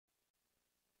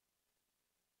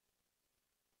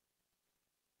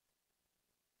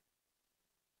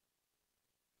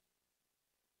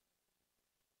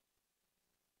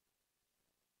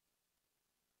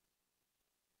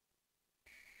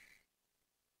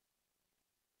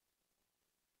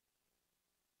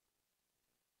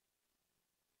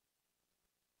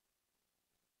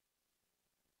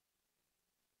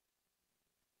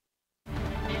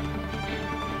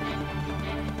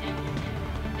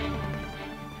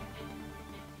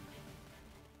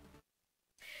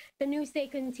The news day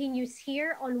continues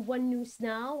here on One News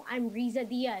Now. I'm Riza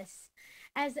Diaz.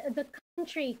 As the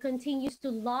country continues to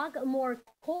log more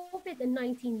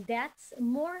COVID-19 deaths,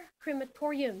 more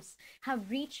crematoriums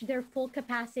have reached their full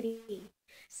capacity.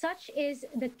 Such is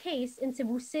the case in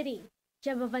Cebu City.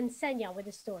 Gemma Vansenya with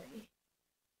the story.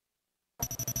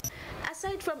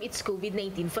 Aside from its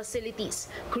COVID-19 facilities,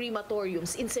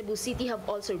 crematoriums in Cebu City have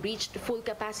also reached full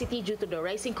capacity due to the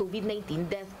rising COVID-19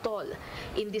 death toll.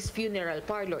 In this funeral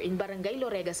parlor in Barangay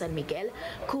Lorega, San Miguel,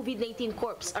 COVID-19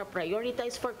 corpses are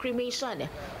prioritized for cremation.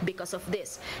 Because of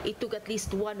this, it took at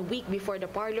least 1 week before the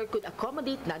parlor could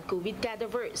accommodate non-COVID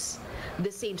cadavers.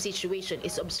 The same situation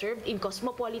is observed in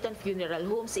cosmopolitan funeral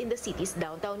homes in the city's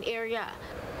downtown area.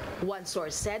 One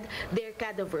source said their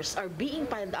cadavers are being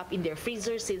piled up in their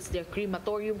freezers since their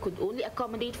crematorium could only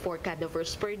accommodate 4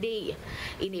 cadavers per day.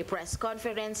 In a press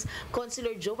conference,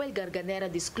 Councilor Joel Garganera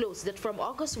disclosed that from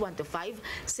August 1 to 5,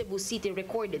 Cebu City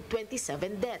recorded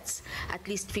 27 deaths. At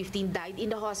least 15 died in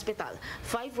the hospital,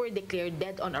 5 were declared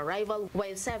dead on arrival,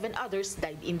 while 7 others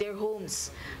died in their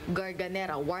homes.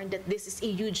 Garganera warned that this is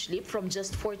a huge leap from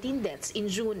just 14 deaths in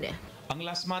June. Ang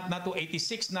last month na to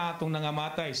 86 na itong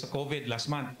nangamatay sa COVID last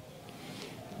month.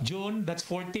 June, that's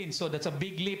 14, so that's a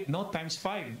big leap, no? Times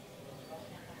 5.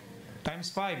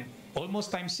 Times 5, almost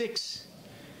times 6.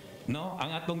 No,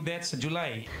 ang atong deaths sa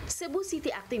July. Cebu City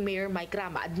Acting Mayor Mike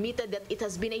Rama admitted that it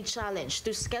has been a challenge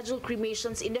to schedule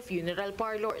cremations in the funeral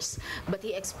parlors, but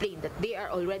he explained that they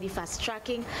are already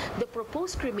fast-tracking the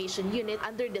proposed cremation unit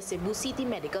under the Cebu City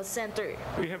Medical Center.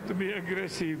 We have to be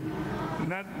aggressive,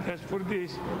 not just for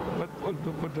this, but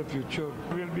also for the future.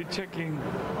 We'll be checking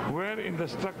where in the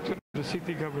structure of the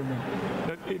city government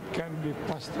that it can be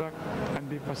fast-tracked and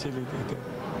be facilitated.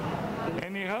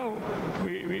 Anyhow,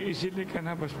 we easily can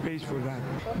have a space for that.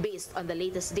 Based on the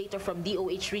latest data from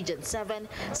DOH Region 7,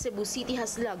 Cebu City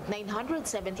has logged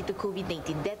 972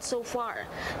 COVID-19 deaths so far.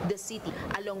 The city,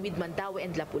 along with Mandaue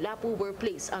and Lapu-Lapu, were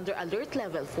placed under Alert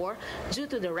Level 4 due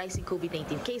to the rising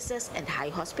COVID-19 cases and high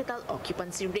hospital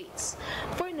occupancy rates.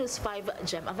 For News 5,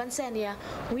 Gemma Vansenia,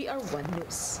 we are One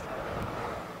News.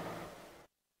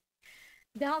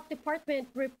 The Health Department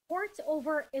reports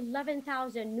over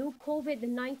 11,000 new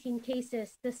COVID-19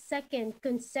 cases, the second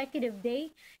consecutive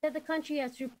day that the country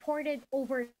has reported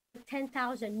over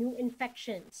 10,000 new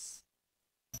infections.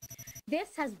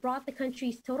 This has brought the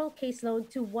country's total caseload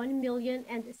to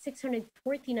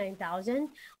 1,649,000,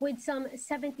 with some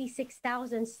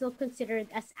 76,000 still considered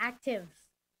as active.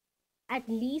 At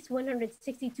least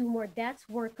 162 more deaths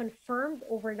were confirmed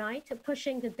overnight,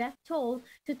 pushing the death toll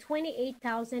to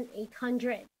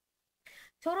 28,800.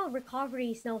 Total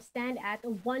recoveries now stand at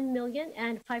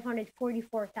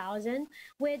 1,544,000,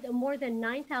 with more than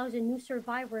 9,000 new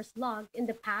survivors logged in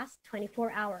the past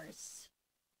 24 hours.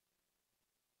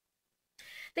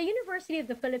 The University of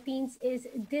the Philippines is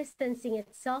distancing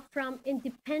itself from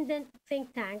independent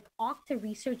think tank Octa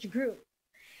Research Group.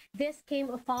 This came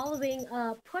following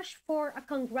a push for a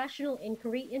congressional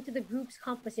inquiry into the group's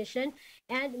composition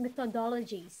and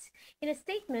methodologies. In a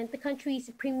statement, the country's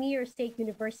premier state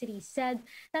university said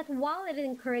that while it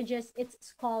encourages its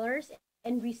scholars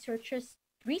and researchers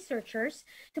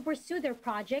to pursue their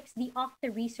projects, the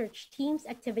Octa research team's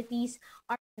activities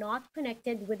are not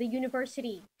connected with the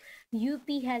university. UP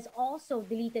has also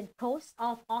deleted posts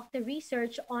of Octa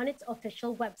Research on its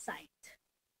official website.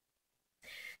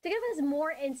 To give us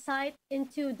more insight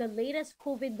into the latest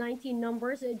COVID-19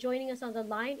 numbers, joining us on the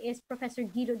line is Professor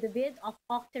Guido David of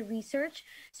Octa Research.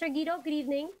 Sir Guido, good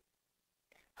evening.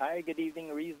 Hi, good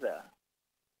evening, Riza.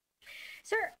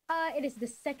 Sir, it is the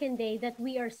second day that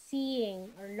we are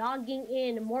seeing or logging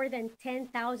in more than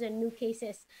 10,000 new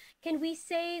cases. Can we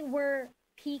say we're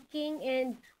peaking,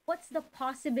 and what's the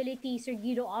possibility, Sir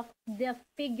Guido, of the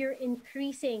figure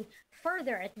increasing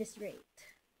further at this rate?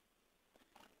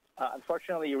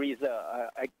 Unfortunately,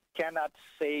 Riza, I cannot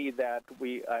say that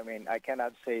I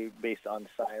cannot say based on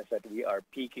science that we are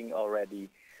peaking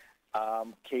already.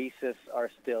 Cases are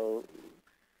still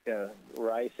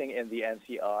rising in the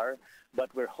NCR,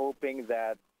 but we're hoping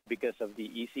that because of the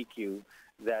ECQ,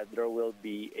 that there will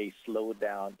be a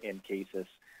slowdown in cases.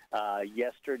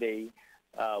 Yesterday,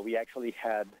 we actually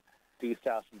had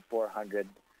 2,400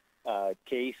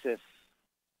 cases,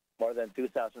 more than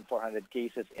 2,400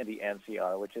 cases in the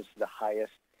NCR, which is the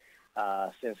highest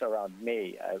since around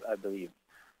May, I believe.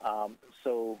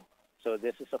 So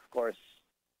this is, of course,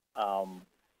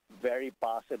 very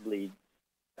possibly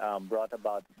brought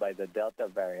about by the Delta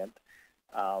variant.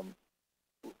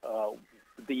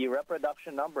 The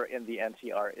reproduction number in the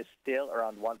NCR is still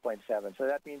around 1.7. So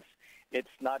that means it's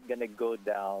not going to go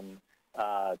down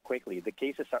quickly. The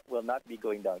cases will not be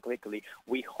going down quickly.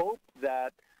 We hope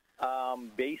that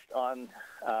based on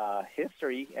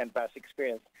history and past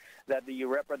experience, that the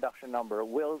reproduction number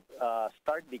will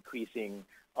start decreasing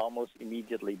almost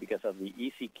immediately because of the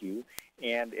ECQ.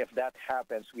 And if that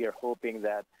happens, we are hoping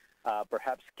that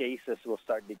perhaps cases will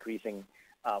start decreasing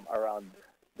around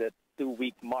the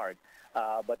 2-week mark.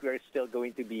 But we're still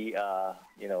going to be,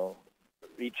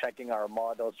 rechecking our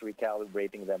models,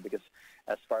 recalibrating them, because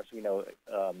as far as we know,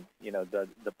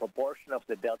 the proportion of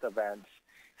the Delta variants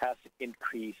has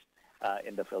increased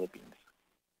in the Philippines.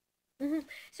 Mm-hmm.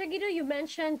 Sir Guido, you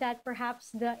mentioned that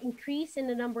perhaps the increase in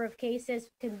the number of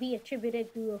cases can be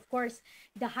attributed to, of course,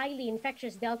 the highly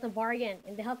infectious Delta variant,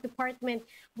 and the health department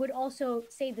would also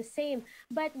say the same.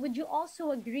 But would you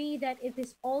also agree that it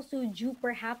is also due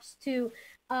perhaps to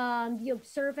the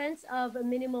observance of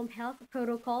minimum health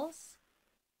protocols?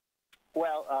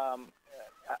 Well,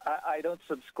 I don't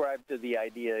subscribe to the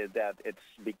idea that it's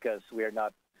because we're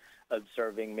not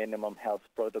observing minimum health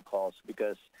protocols,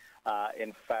 because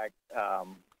in fact,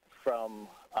 from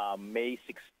May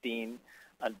 16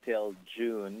 until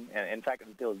June, and in fact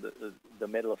until the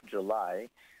middle of July,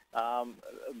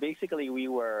 basically we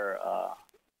were,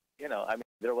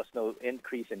 there was no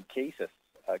increase in cases.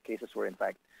 Cases were in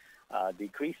fact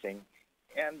decreasing,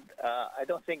 and I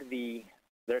don't think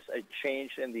there's a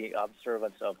change in the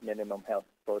observance of minimum health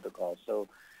protocols. So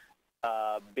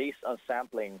based on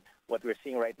sampling, what we're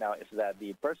seeing right now is that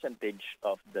the percentage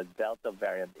of the Delta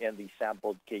variant in the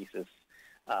sampled cases,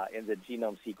 in the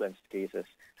genome sequenced cases,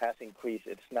 has increased.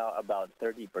 It's now about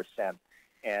 30%.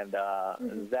 And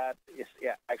that is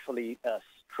actually a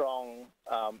strong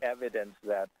evidence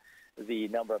that the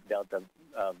number of Delta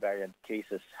variant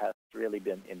cases has really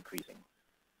been increasing.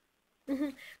 Mm-hmm.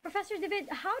 Professor David,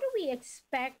 how do we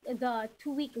expect the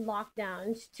 2-week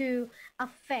lockdowns to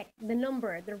affect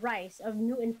the rise of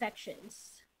new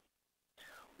infections?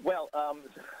 Well,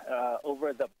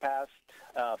 over the past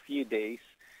few days,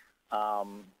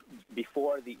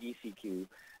 before the ECQ,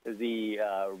 the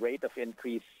rate of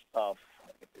increase of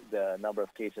the number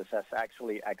of cases has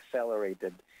actually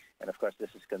accelerated, and of course this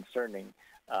is concerning.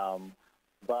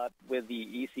 But with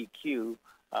the ECQ,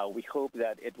 we hope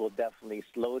that it will definitely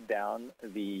slow down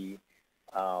the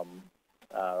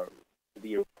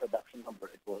reproduction number.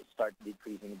 It will start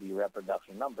decreasing the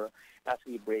reproduction number as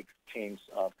we break chains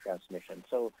of transmission.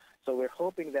 So we're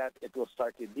hoping that it will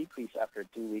start to decrease after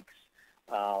 2 weeks,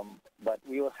 but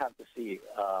we will have to see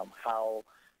how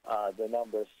the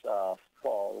numbers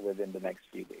fall within the next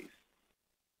few days.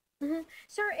 Mm-hmm.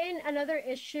 Sir, in another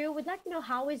issue, we'd like to know,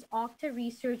 how is Octa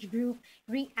Research Group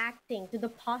reacting to the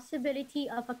possibility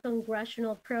of a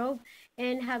congressional probe?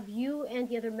 And have you and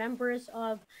the other members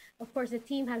of course, the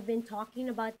team have been talking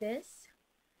about this?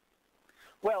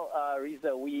 Well,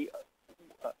 Riza, we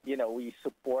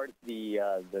support the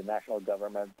national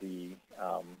government, the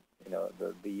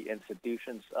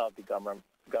institutions of the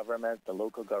government, the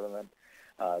local government,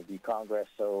 the Congress.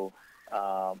 So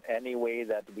any way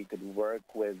that we could work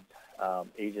with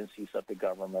agencies of the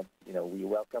government, we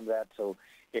welcome that. So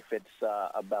if it's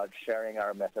about sharing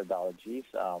our methodologies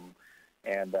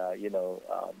and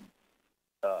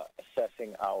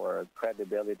assessing our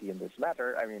credibility in this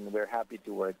matter, I mean, we're happy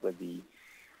to work with the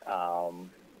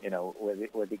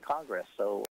with the Congress.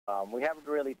 So we haven't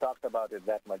really talked about it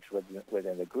that much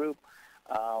within the group,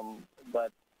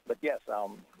 but yes,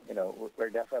 we're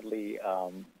definitely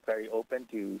very open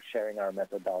to sharing our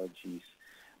methodologies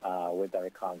with our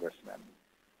congressmen.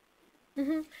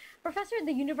 Mm-hmm. Professor,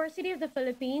 the University of the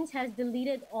Philippines has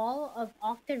deleted all of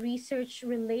Octa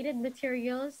Research-related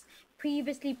materials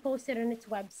previously posted on its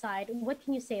website. What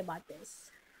can you say about this?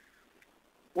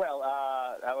 Well,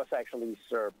 I was actually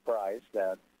surprised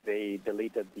that they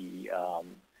deleted the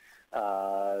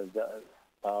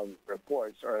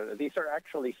reports, or these are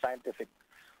actually scientific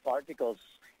articles,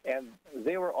 and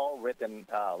they were all written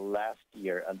last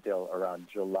year until around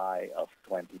July of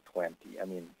 2020. I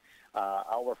mean,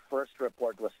 our first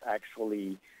report was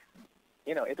actually,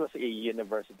 it was a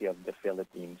University of the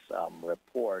Philippines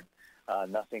report,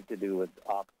 nothing to do with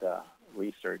Octa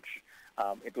Research.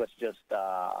 It was just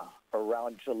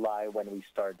around July when we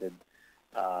started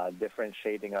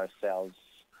differentiating ourselves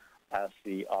as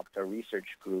the Octa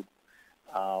Research Group.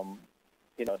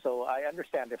 So I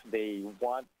understand if they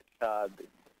want,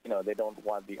 they don't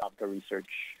want the Octa Research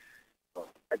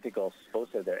articles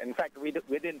posted there. In fact, we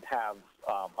didn't have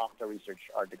Octa Research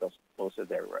articles posted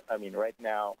there. I mean, right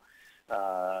now,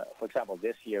 for example,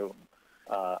 this year,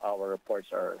 our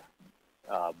reports are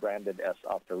branded as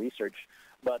Octa Research,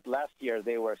 but last year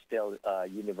they were still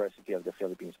University of the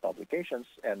Philippines publications,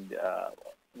 and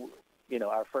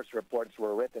our first reports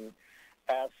were written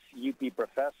as UP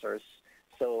professors.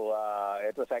 So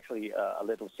it was actually a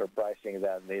little surprising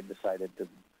that they decided to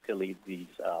delete these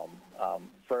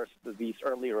these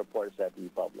early reports that we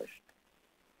published.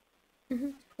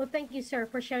 Well, thank you, sir,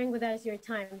 for sharing with us your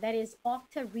time. That is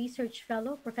Octa Research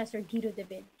Fellow, Professor Guido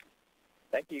David.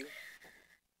 Thank you.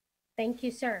 Thank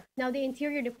you, sir. Now, the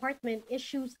Interior Department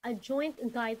issues a joint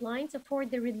guidelines for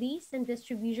the release and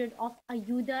distribution of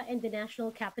ayuda in the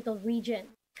National Capital Region.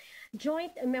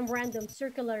 Joint Memorandum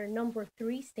Circular Number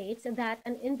 3 states that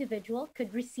an individual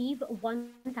could receive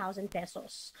 1,000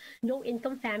 pesos.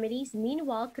 Low-income families,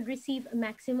 meanwhile, could receive a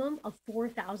maximum of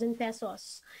 4,000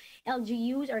 pesos.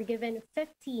 LGUs are given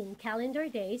 15 calendar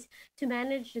days to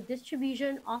manage the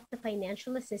distribution of the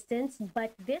financial assistance,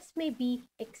 but this may be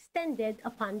extended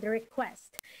upon the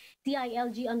request.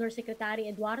 DILG Undersecretary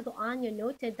Eduardo Año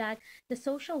noted that the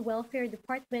Social Welfare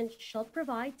Department shall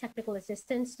provide technical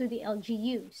assistance to the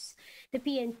LGUs. The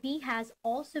PNP has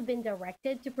also been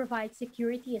directed to provide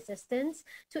security assistance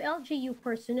to LGU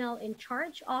personnel in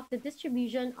charge of the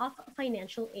distribution of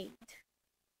financial aid.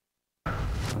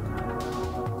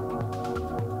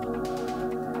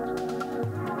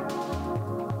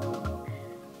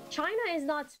 China is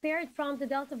not spared from the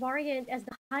Delta variant as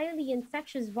the highly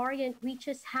infectious variant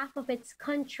reaches half of its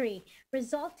country,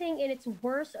 resulting in its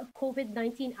worst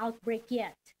COVID-19 outbreak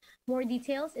yet. More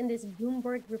details in this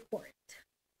Bloomberg report.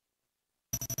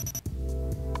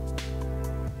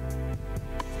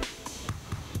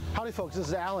 Howdy folks, this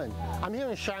is Alan. I'm here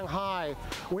in Shanghai,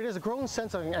 where there's a growing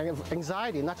sense of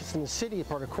anxiety, not just in the city,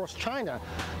 but across China,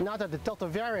 now that the Delta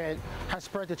variant has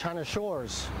spread to China's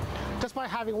shores. Despite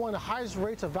having one of the highest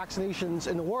rates of vaccinations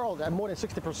in the world at more than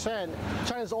 60%,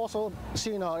 China is also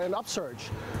seeing an upsurge.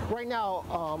 Right now,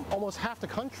 almost half the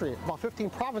country, about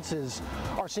 15 provinces,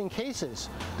 are seeing cases.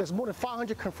 There's more than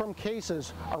 500 confirmed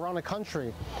cases around the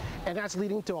country, and that's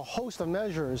leading to a host of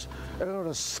measures in order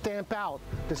to stamp out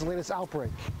this latest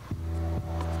outbreak.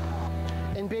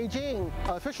 In Beijing,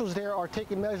 officials there are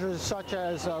taking measures such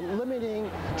as limiting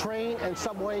train and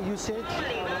subway usage.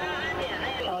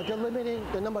 They're limiting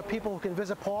the number of people who can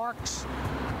visit parks,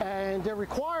 and they're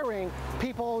requiring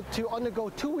people to undergo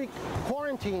 2-week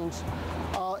quarantines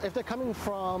if they're coming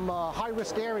from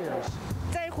high-risk areas.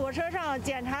 在火车上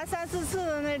检查3、4次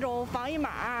的那种防疫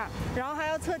码，然后还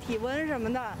要测体温什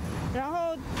么的，然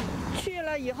后去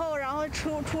了以后，然后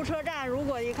出车站，如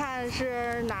果一看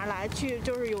是哪来去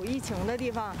就是有疫情的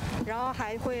地方，然后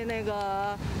还会那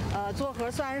个做核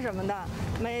酸什么的，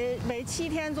每7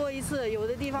天做一次，有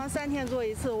的地方3天做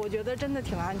一次，我觉得真的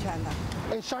挺安全的。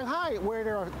In Shanghai, where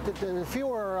there are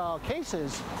fewer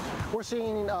cases, we're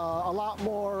seeing a lot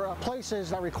more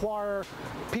places that require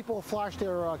people flash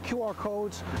their QR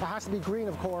codes. It has to be green,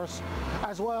 of course,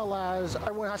 as well as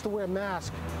everyone has to wear a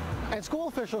mask. And school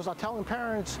officials are telling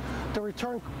parents to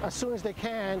return as soon as they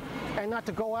can and not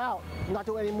to go out, not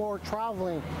do any more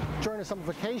traveling during the summer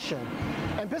vacation.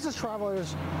 And business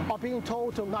travelers are being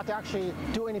told to not to actually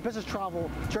do any business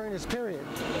travel during this period.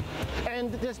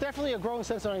 And there's definitely a growing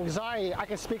sense of anxiety. I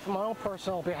can speak from my own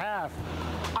personal behalf.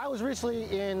 I was recently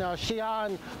in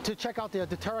Xi'an to check out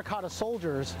the terracotta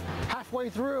soldiers. Halfway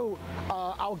through,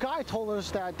 our guide told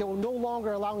us that they were no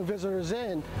longer allowing visitors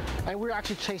in, and we were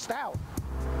actually chased out.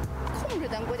 控制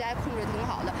咱国家也控制挺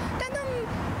好的，但他们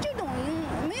这种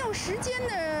没有时间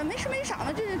的、没吃没赏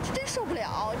的，这真受不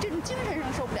了，这种精神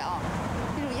上受不了，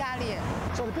这种压力。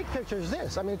 So the big picture is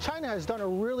this. I mean, China has done a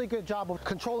really good job of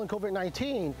controlling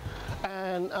COVID-19,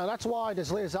 and that's why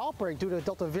this latest outbreak due to the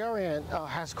Delta variant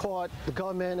has caught the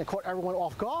government and caught everyone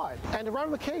off guard. And the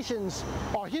ramifications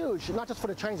are huge, not just for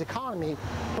the Chinese economy,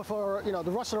 but for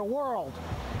the rest of the world.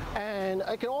 And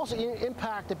it can also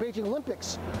impact the Beijing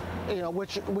Olympics,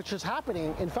 which is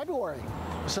happening in February.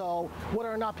 So whether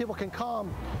or not people can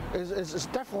come is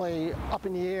definitely up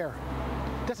in the air.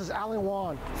 This is Alan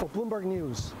Wan for Bloomberg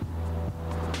News.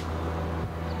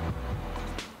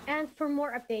 And for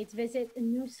more updates, visit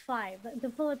News 5, the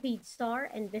Philippine Star,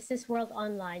 and Business World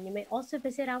Online. You may also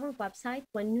visit our website,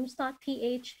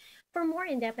 onenews.ph, for more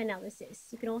in-depth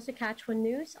analysis. You can also catch One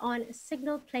News on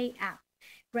Signal Play app.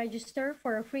 Register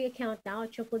for a free account now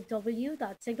at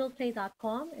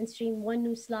www.signalplay.com and stream One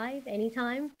News live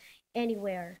anytime,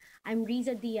 anywhere. I'm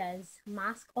Riza Diaz.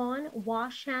 Mask on,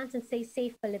 wash hands, and stay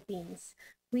safe, Philippines.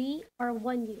 We are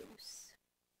One News.